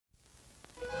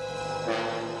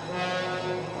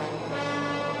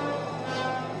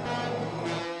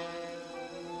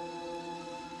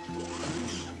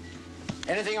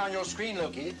on your screen,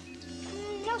 Loki?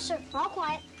 No, sir. All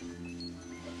quiet.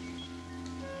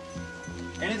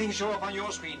 Anything show up on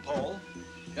your screen, Paul?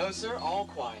 No, sir. All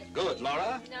quiet. Good.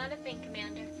 Laura? Not a thing,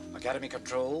 Commander. Academy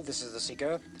Control, this is the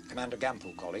Seeker. Commander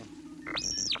Gample calling.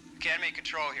 Academy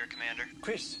Control here, Commander.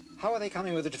 Chris, how are they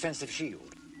coming with the defensive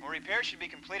shield? Well, repairs should be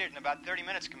completed in about 30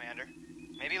 minutes, Commander.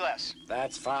 Maybe less.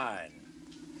 That's fine.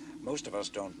 Most of us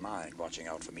don't mind watching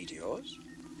out for meteors.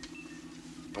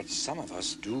 But some of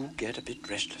us do get a bit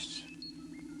restless.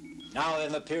 Now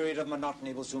then, the period of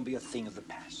monotony will soon be a thing of the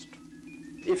past.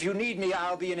 If you need me,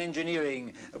 I'll be in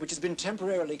engineering, which has been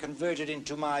temporarily converted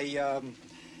into my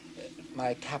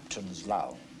captain's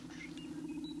lounge.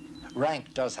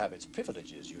 Rank does have its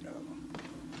privileges, you know.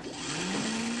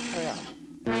 Hurry on.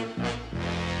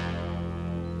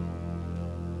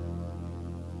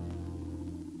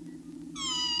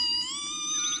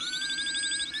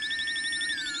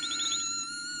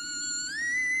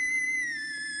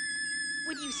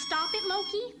 Would you stop it,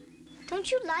 Loki? Don't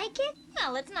you like it?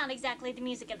 Well, it's not exactly the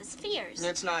music of the spheres.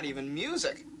 It's not even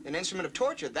music. An instrument of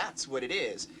torture, that's what it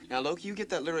is. Now, Loki, you get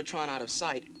that Lyratron out of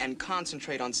sight and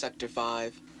concentrate on Sector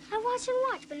 5. I watch and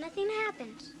watch, but nothing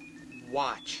happens.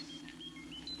 Watch.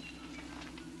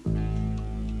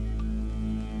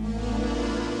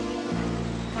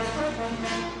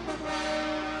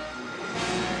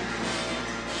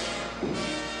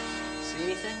 See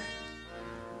anything?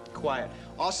 Quiet.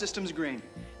 All systems green.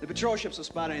 The patrol ships will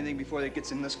spot anything before it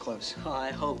gets in this close. Oh,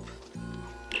 I hope.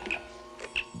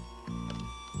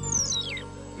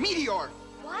 Meteor!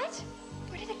 What?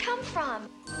 Where did it come from?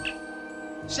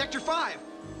 Sector 5!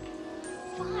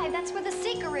 5, that's where the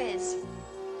Seeker is.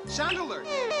 Sound alert!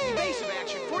 Evasive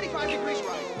action, 45 degrees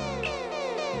right.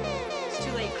 It's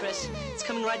too late, Chris. It's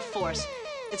coming right for us.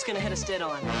 It's gonna hit us dead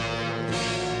on.